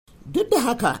Duk da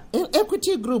haka, 'yan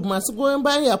Equity Group masu goyon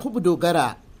bayan Yakubu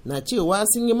Dogara na cewa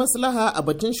sun yi maslaha a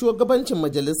batun shugabancin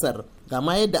majalisar,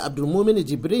 gama yadda Abdulmumin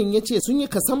Jibrin ya ce sun yi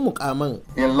kasan mukaman.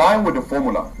 In line with the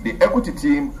formula, the equity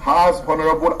team has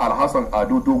Honorable Alhassan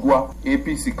Ado Doguwa,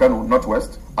 APC Kano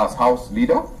Northwest, as House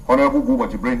Leader, Honorable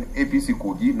Buba Jibrin, APC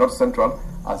Kogi North Central,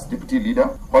 as Deputy Leader,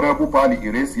 Honorable Pali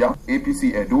Iresia,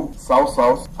 APC Edo South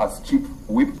South, as Chief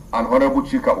Whip, and Honorable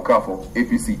Chika Ukafo,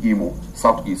 APC Imo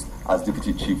Southeast, as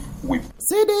Deputy Chief Whip.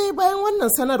 Sai dai bayan wannan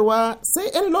sanarwa, sai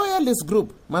 'yan Loyalist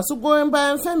Group masu goyon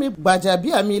bayan Femi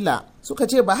Bajabiya Mila suka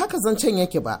ce ba haka zancen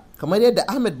yake ba, kamar yadda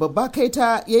Ahmed Babba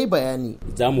Kaita ya yi bayani.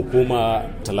 Za mu koma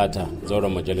Talata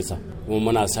zauren majalisa, kuma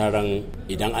muna sa ran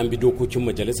idan an bi dokokin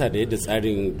majalisa da yadda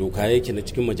tsarin doka yake na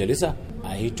cikin majalisa,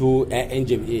 a hito 'ya'yan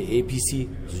jam'iyyar APC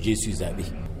su je su yi zaɓe.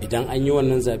 Idan an yi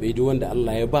wannan zaɓe duk wanda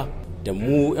Allah ya ba, da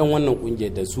mu 'yan wannan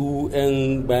kungiyar da su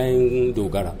 'yan bayan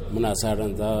Dogara, muna sa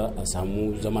ran za a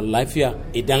samu zaman lafiya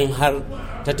idan har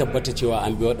ta tabbata cewa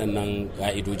an bi waɗannan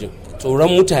ƙa'idojin.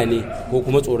 Tsoron mutane ko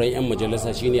kuma tsoron 'yan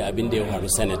majalisa shine abin da ya faru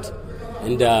Senate,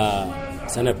 inda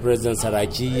Senate President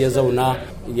Saraki ya zauna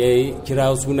ya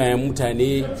kira sunayen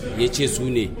mutane ya ce su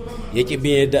ne, ya ƙi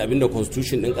bin yadda abin da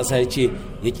constitution ɗin ƙasa ya ce,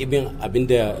 ya ƙi bin abin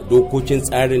da dokokin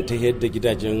tsarin ta yadda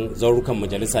gidajen zaurukan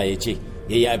majalisa ya ce,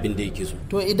 ya yi abin da yake so.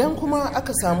 To idan kuma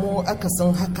aka samu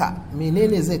akasin haka,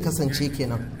 menene zai kasance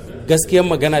kenan? Gaskiyar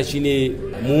magana shine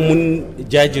mun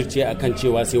jajirce akan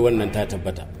cewa sai wannan ta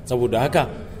tabbata. Saboda haka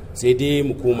sai dai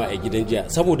mu koma a gidan jiya.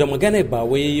 Saboda magana ba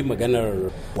wai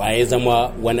maganar waye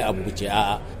zama wani abu ce,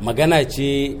 a'a magana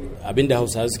ce abinda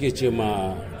Hausawa suke ce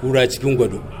ma kura cikin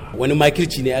gwado. Wani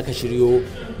makirci ne aka shiryo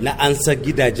na ansa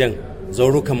gidajen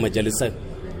zaurukan majalisar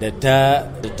da ta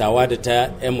dattawa da ta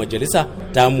 'yan majalisa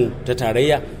tamu ta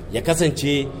tarayya, ya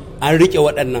kasance an rike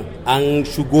waɗannan an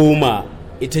shigo ma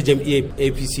ita jam'iyyar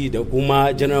APC da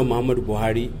kuma Janar Muhammadu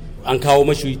Buhari, an kawo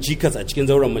mashi cikas a cikin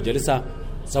zauren majalisa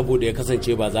saboda ya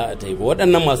kasance ba za a ta yi ba.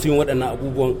 Waɗannan masu yin waɗannan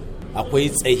abubuwan akwai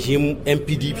tsahin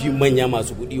NPDP manya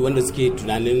masu kuɗi wanda suke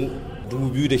tunanin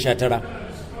 2019,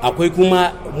 akwai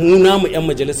kuma mu namu 'yan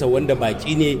majalisa wanda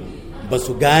baƙi ne ba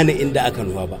su gane inda aka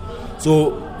nufa ba.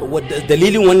 So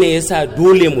dalilin wannan yasa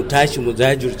dole mu tashi mu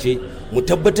jajirce mu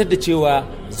tabbatar da cewa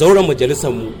zauren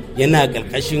majalisar mu yana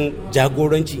ƙarƙashin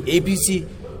jagorancin APC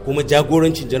kuma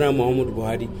jagorancin Janar Muhammadu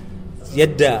Buhari,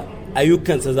 yadda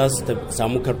ayyukansa za su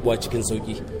samu karbuwa cikin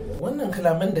sauki. Wannan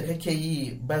kalaman da kake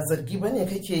yi ba zargi bane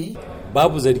kake yi?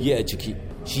 Babu zargi a ciki,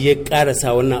 shi ya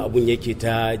karasa wannan abun yake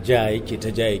ta ja.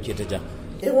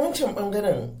 Wancan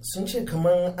bangaren sun ce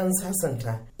kamar an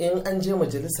sasanta, in an je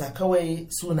majalisa kawai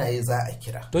sunaye za a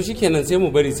kira. To shikenan sai mu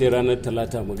bari sai ranar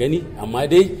Talata mu gani, amma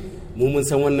dai mu mun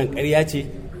san wannan ƙarya ce.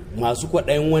 Masu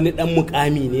kwaɗayin wani ɗan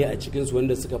mukami ne a cikinsu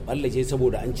wanda suka ɓallace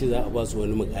saboda an ce za a ba su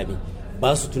wani mukami.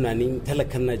 Ba su tunanin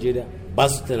talakan Najeriya, ba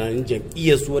su tunanin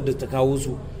jam'iyyarsu wadda ta kawo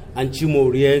su, an ci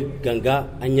moriyar ganga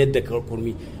an yadda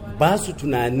kurmi, ba su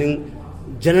tunanin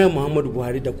Janar Muhammadu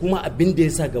Buhari da kuma abin da ya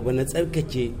sa gaba na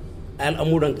tsarkake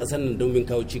al'amuran ƙasar nan domin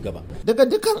kawo ci gaba. Daga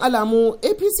dukkan alamu,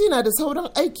 APC na da sauran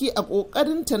aiki a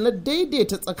ƙoƙarinta na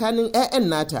daidaita tsakanin 'ya'yan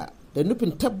nata da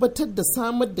nufin tabbatar da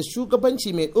samar da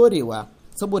shugabanci mai ɗorewa,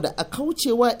 saboda a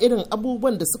kaucewa irin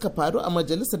abubuwan da suka faru a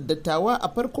majalisar dattawa a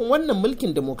farkon wannan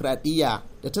mulkin demokradiyya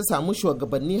da ta samu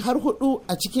shugabanni har 4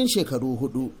 a cikin shekaru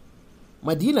 4.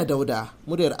 Madina Dauda,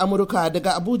 muryar Amurka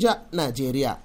daga Abuja, Najeriya.